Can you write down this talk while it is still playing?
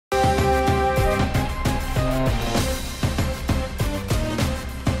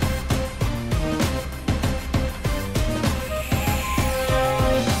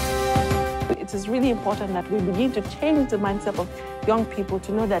really important that we begin to change the mindset of young people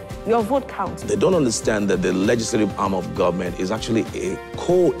to know that your vote counts. They don't understand that the legislative arm of government is actually a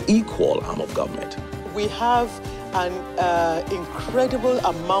co-equal arm of government. We have an incredible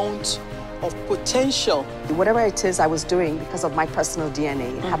amount of potential. Whatever it is I was doing, because of my personal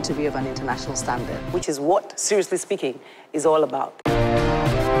DNA, it had to be of an international standard, which is what, seriously speaking, is all about.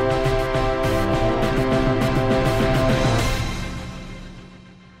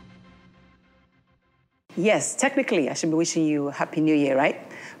 Yes, technically, I should be wishing you a Happy New Year, right?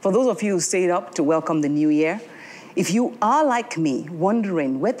 For those of you who stayed up to welcome the new year, if you are like me,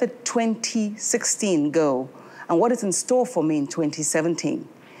 wondering where did 2016 go and what is in store for me in 2017,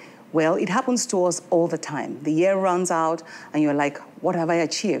 well, it happens to us all the time. The year runs out and you're like, what have I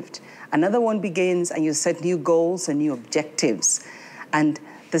achieved? Another one begins and you set new goals and new objectives. And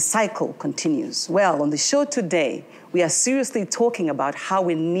the cycle continues. Well, on the show today, we are seriously talking about how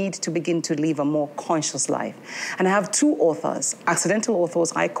we need to begin to live a more conscious life. And I have two authors, accidental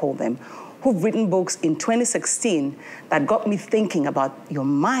authors I call them, who've written books in 2016 that got me thinking about your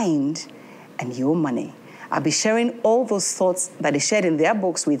mind and your money. I'll be sharing all those thoughts that they shared in their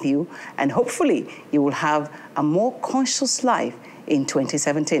books with you, and hopefully you will have a more conscious life in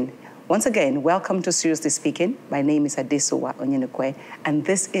 2017. Once again, welcome to Seriously Speaking. My name is Arese Ugwu, and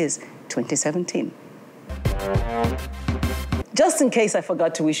this is 2017. Just in case I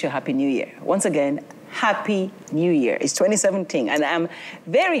forgot to wish you a Happy New Year, once again, Happy New Year. It's 2017, and I'm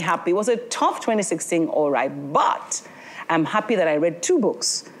very happy. It was a tough 2016, all right, but I'm happy that I read two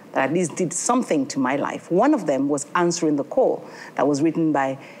books that at least did something to my life. One of them was Answering the Call, that was written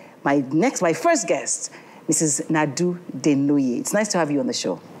by my first guest, Mrs. Nadu Denloye. It's nice to have you on the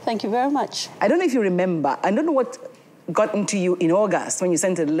show. Thank you very much. I don't know if you remember, I don't know what got into you in August when you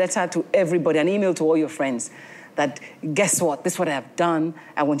sent a letter to everybody, an email to all your friends, that guess what, this is what I have done,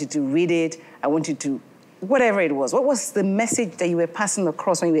 I want you to read it, I want you to, whatever it was. What was the message that you were passing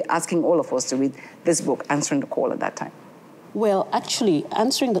across when you were asking all of us to read this book, Answering the Call, at that time? Well, actually,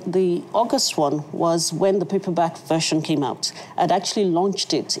 answering the August one was when the paperback version came out. I'd actually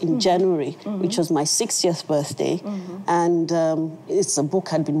launched it in January, which was my 60th birthday. And it's a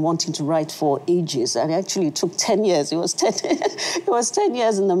book I'd been wanting to write for ages. And actually, it took 10 years. It was 10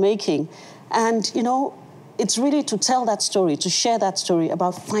 years in the making. And, you know, it's really to tell that story, to share that story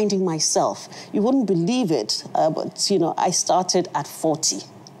about finding myself. You wouldn't believe it, but, you know, I started at 40.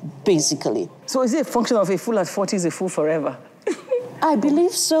 Basically. So is it a function of a fool at 40 is a fool forever? I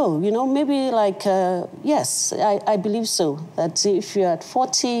believe so. You know, maybe like, yes, I believe so. That if you're at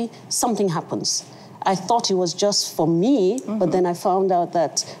 40, something happens. I thought it was just for me, but then I found out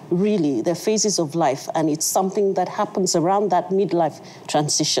that really there are phases of life and it's something that happens around that midlife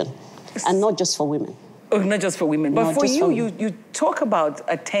transition and not just for women. Oh, not just for women. But for you, you talk about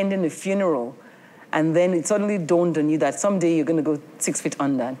attending a funeral and then it suddenly dawned on you that someday you're going to go 6 feet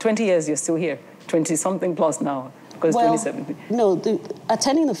under. 20 years, you're still here. 20-something plus now, because well, 2017. No,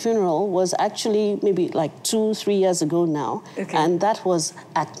 attending the funeral was actually maybe like 2-3 years ago now. Okay. And that was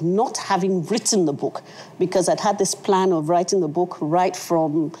at not having written the book, because I'd had this plan of writing the book right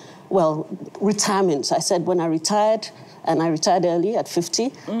from, well, retirement. I said when I retired, and I retired early at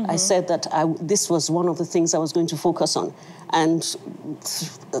 50, I said that this was one of the things I was going to focus on. And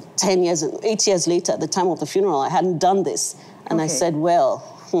 8 years later, at the time of the funeral, I hadn't done this. And I said, well,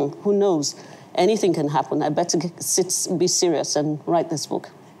 who knows? Anything can happen. I better be serious and write this book.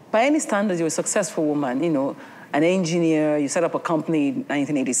 By any standards, you're a successful woman, you know, an engineer, you set up a company in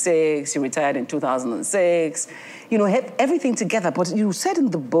 1986, you retired in 2006, you know, everything together. But you said in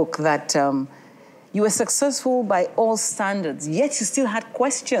the book that you were successful by all standards, yet you still had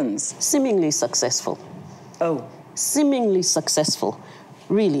questions. Seemingly successful. Oh. Seemingly successful,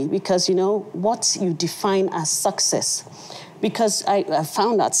 really, because, you know, what you define as success. Because I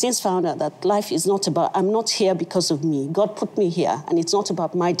since found out that life is not about, I'm not here because of me. God put me here, and it's not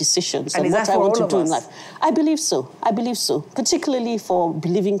about my decisions and what I want to do in life. I believe so. I believe so. Particularly for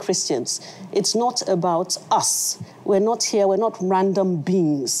believing Christians. It's not about us. We're not here. We're not random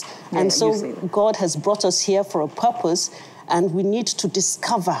beings. Yeah, and so God has brought us here for a purpose, and we need to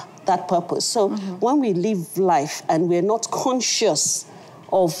discover that purpose. So when we live life and we're not conscious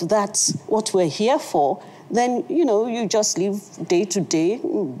of that, what we're here for, then, you know, you just live day to day,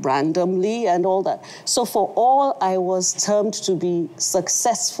 randomly and all that. So for all I was termed to be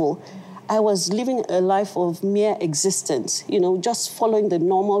successful, I was living a life of mere existence, you know, just following the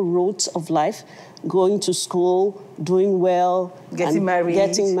normal roads of life, going to school, doing well, getting married,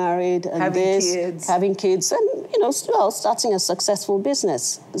 and having kids, and, you know, well, starting a successful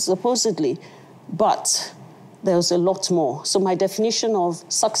business, supposedly. But there's a lot more. So my definition of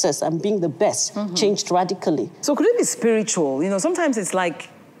success and being the best changed radically. So could it be spiritual? You know, sometimes it's like,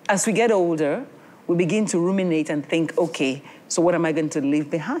 as we get older, we begin to ruminate and think, okay, so what am I going to leave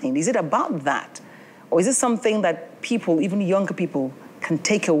behind? Is it about that? Or is it something that people, even younger people, can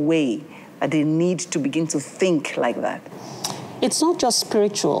take away, that they need to begin to think like that? It's not just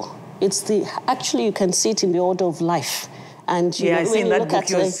spiritual. It's actually, you can see it in the order of life. And yeah, I see in that book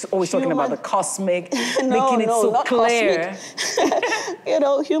you're always talking about the cosmic, making it so clear. You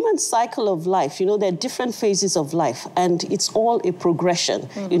know, human cycle of life, you know, there are different phases of life, and it's all a progression.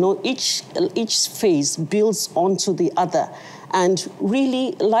 You know, each phase builds onto the other. And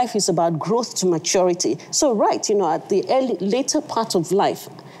really, life is about growth to maturity. So, right, you know, at the later part of life,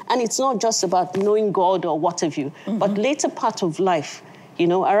 and it's not just about knowing God or what have you, but later part of life, you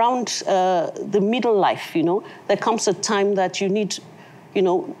know, around the middle life, you know, there comes a time that you need, you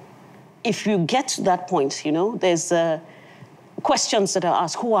know, if you get to that point, you know, there's questions that are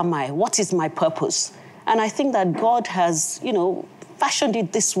asked, who am I? What is my purpose? And I think that God has, you know, fashioned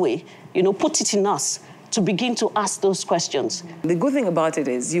it this way, you know, put it in us to begin to ask those questions. The good thing about it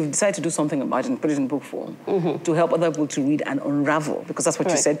is you've decided to do something about it and put it in book form to help other people to read and unravel, because that's what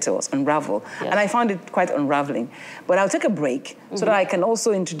you said to us, unravel. Yes. And I found it quite unraveling. But I'll take a break so that I can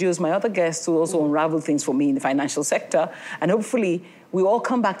also introduce my other guests who also unravel things for me in the financial sector. And hopefully we all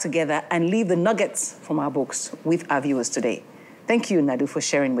come back together and leave the nuggets from our books with our viewers today. Thank you, Nadu, for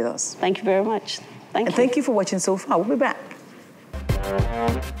sharing with us. Thank you very much. Thank you. Thank you for watching so far. We'll be back.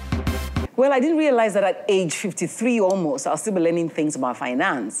 Well, I didn't realize that at age 53 almost, I'll still be learning things about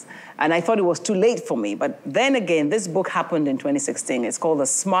finance. And I thought it was too late for me. But then again, this book happened in 2016. It's called The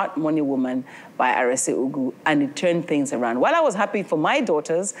Smart Money Woman by Arese Ugwu, and it turned things around. While I was happy for my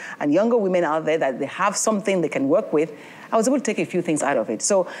daughters and younger women out there that they have something they can work with, I was able to take a few things out of it.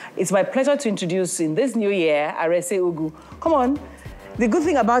 So it's my pleasure to introduce in this new year, Arese Ugwu. Come on. The good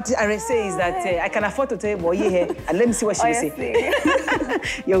thing about Arese is that I can afford to tell you, boy, here, and let me see what she will say.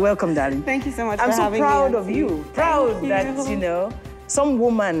 You're welcome, darling. Thank you so much for I'm having me. so proud of you. Proud that, you know, some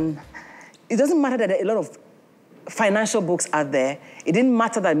woman, it doesn't matter that there are a lot of financial books out there. It didn't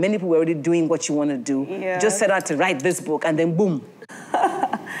matter that many people were already doing what you want to do. Yeah. Just set out to write this book and then boom.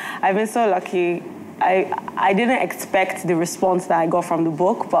 I've been so lucky. I didn't expect the response that I got from the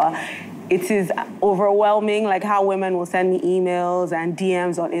book, but it is overwhelming, like how women will send me emails and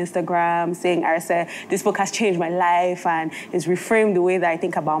DMs on Instagram saying, Arese, this book has changed my life and it's reframed the way that I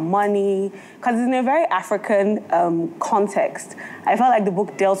think about money. Because it's in a very African context. I felt like the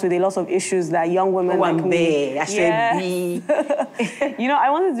book dealt with a lot of issues that young women like me... You know,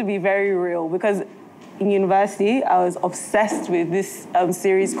 I wanted to be very real because in university, I was obsessed with this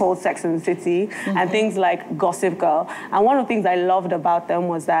series called Sex and the City and things like Gossip Girl. And one of the things I loved about them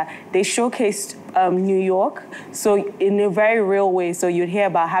was that they showcased New York, so in a very real way. So you'd hear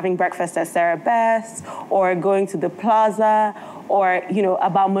about having breakfast at Sarah Beth's or going to the plaza or, you know,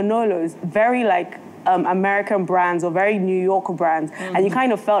 about Manolo's, very like American brands or very New York brands. And you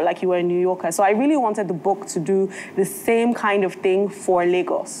kind of felt like you were a New Yorker. So I really wanted the book to do the same kind of thing for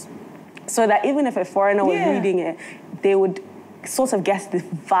Lagos. So that even if a foreigner was reading it, they would sort of guess the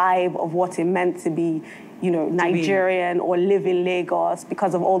vibe of what it meant to be, you know, Nigerian or live in Lagos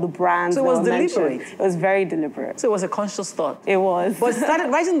because of all the brands. So it was deliberate. Mentioned. It was very deliberate. So it was a conscious thought. It was. But started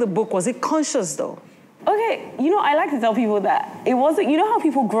writing the book, was it conscious though? Okay, you know, I like to tell people that it wasn't, you know how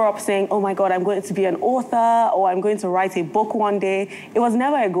people grow up saying, oh my God, I'm going to be an author or I'm going to write a book one day. It was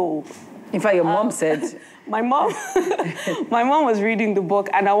never a goal. In fact, your mom said... My mom was reading the book,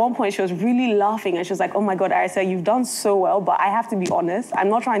 and at one point she was really laughing, and she was like, oh my God, Arese, you've done so well, but I have to be honest. I'm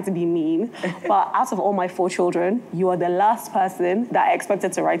not trying to be mean, but out of all my 4 children, you are the last person that I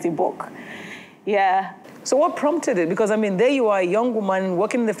expected to write a book. Yeah. So what prompted it? Because, I mean, there you are, a young woman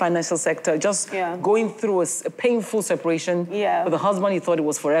working in the financial sector, just going through a painful separation with a husband you thought it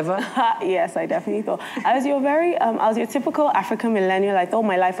was forever. Yes, I definitely thought. I was your typical African millennial. I thought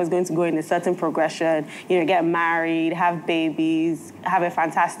my life was going to go in a certain progression, you know, get married, have babies, have a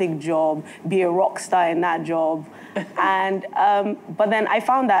fantastic job, be a rock star in that job. And, but then I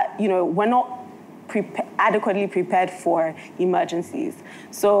found that, you know, we're not adequately prepared for emergencies.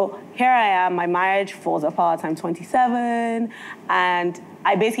 So here I am, my marriage falls apart, I'm 27, and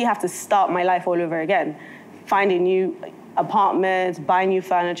I basically have to start my life all over again. Find a new apartment, buy new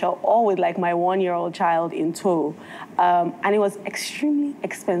furniture, all with like my 1-year-old child in tow. And it was extremely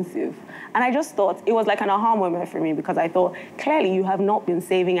expensive. And I just thought, it was like an aha moment for me because I thought, clearly you have not been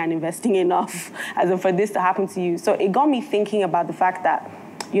saving and investing enough as in for this to happen to you. So it got me thinking about the fact that,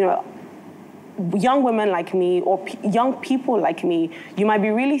 you know, young women like me or young people like me, you might be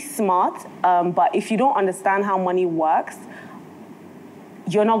really smart, but if you don't understand how money works,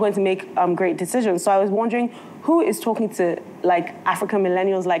 you're not going to make great decisions. So I was wondering, who is talking to like African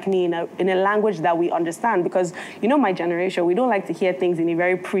millennials like me in a language that we understand? Because, you know, my generation, we don't like to hear things in a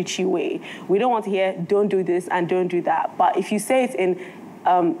very preachy way. We don't want to hear, don't do this and don't do that. But if you say it in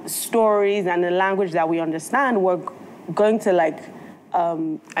stories and a language that we understand, we're going to like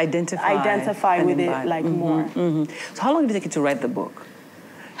identify with it like more. So how long did it take you to write the book?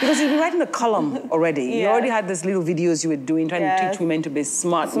 Because you've been writing a column already. You already had these little videos you were doing, trying to teach women to be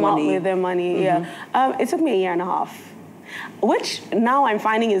smart money. with their money, It took me 1.5 years, which now I'm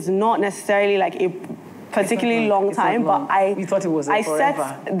finding is not necessarily like a particularly long time, but you thought it was I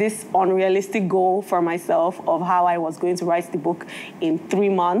forever. set this unrealistic goal for myself of how I was going to write the book in 3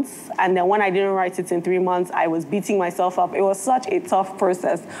 months. And then when I didn't write it in 3 months, I was beating myself up. It was such a tough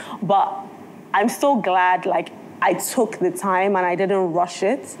process, but I'm so glad I took the time and I didn't rush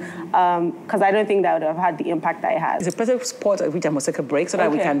it, because I don't think that would have had the impact I had. It's a perfect spot at which I must take a break so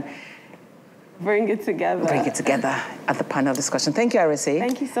that we can bring it together. At the panel discussion. Thank you, Arese.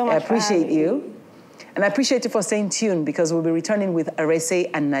 Thank you so much. I appreciate you. And I appreciate you for staying tuned, because we'll be returning with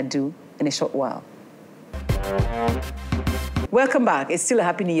Arese and Nadu in a short while. Welcome back. It's still a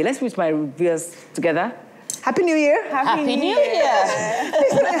Happy New Year. Let's wish my viewers together. Happy New Year. Happy New Year.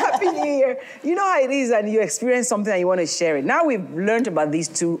 Happy New Year. You know how it is, and you experience something and you want to share it. Now we've learned about these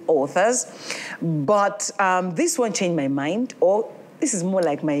two authors, but this one changed my mind, or this is more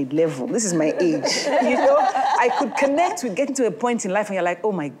like my level. This is my age. You know, I could connect with getting to a point in life and you're like,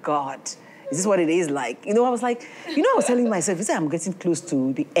 oh my God, is this what it is like? You know, I was like, I was telling myself, I'm getting close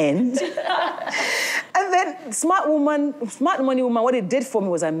to the end. And then Smart Money Woman, what it did for me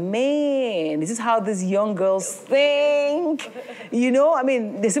was, man, this is how these young girls think. You know, I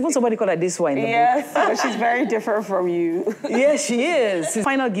mean, there's even somebody called her this one in the book. Yes, but she's very different from you. Yes, she is.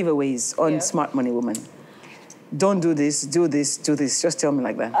 Final giveaways on Smart Money Woman. Don't do this, do this, do this. Just tell me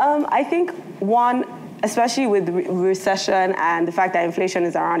like that. I think one, especially with recession and the fact that inflation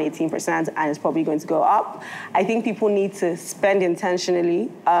is around 18% and it's probably going to go up, I think people need to spend intentionally.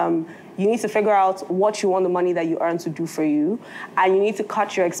 You need to figure out what you want the money that you earn to do for you, and you need to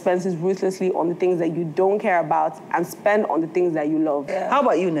cut your expenses ruthlessly on the things that you don't care about and spend on the things that you love. Yeah. How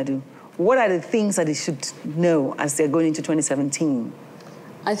about you, Nadu? What are the things that they should know as they're going into 2017?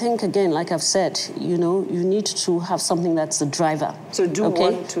 I think, again, like I've said, you need to have something that's a driver. So do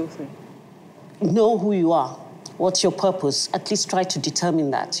 1, 2, 3. Know who you are. What's your purpose? At least try to determine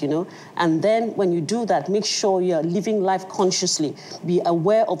that, And then when you do that, make sure you're living life consciously. Be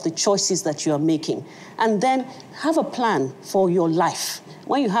aware of the choices that you are making. And then have a plan for your life.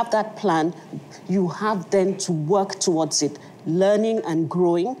 When you have that plan, you have then to work towards it, learning and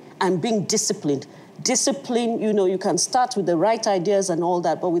growing and being disciplined. Discipline, you can start with the right ideas and all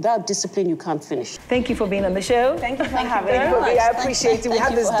that, but without discipline, you can't finish. Thank you for being on the show. Thank you for having me. I appreciate it. We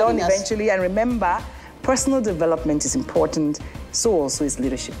have this done eventually. And remember, personal development is important, so also is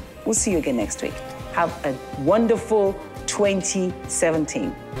leadership. We'll see you again next week. Have a wonderful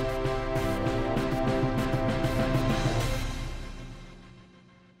 2017.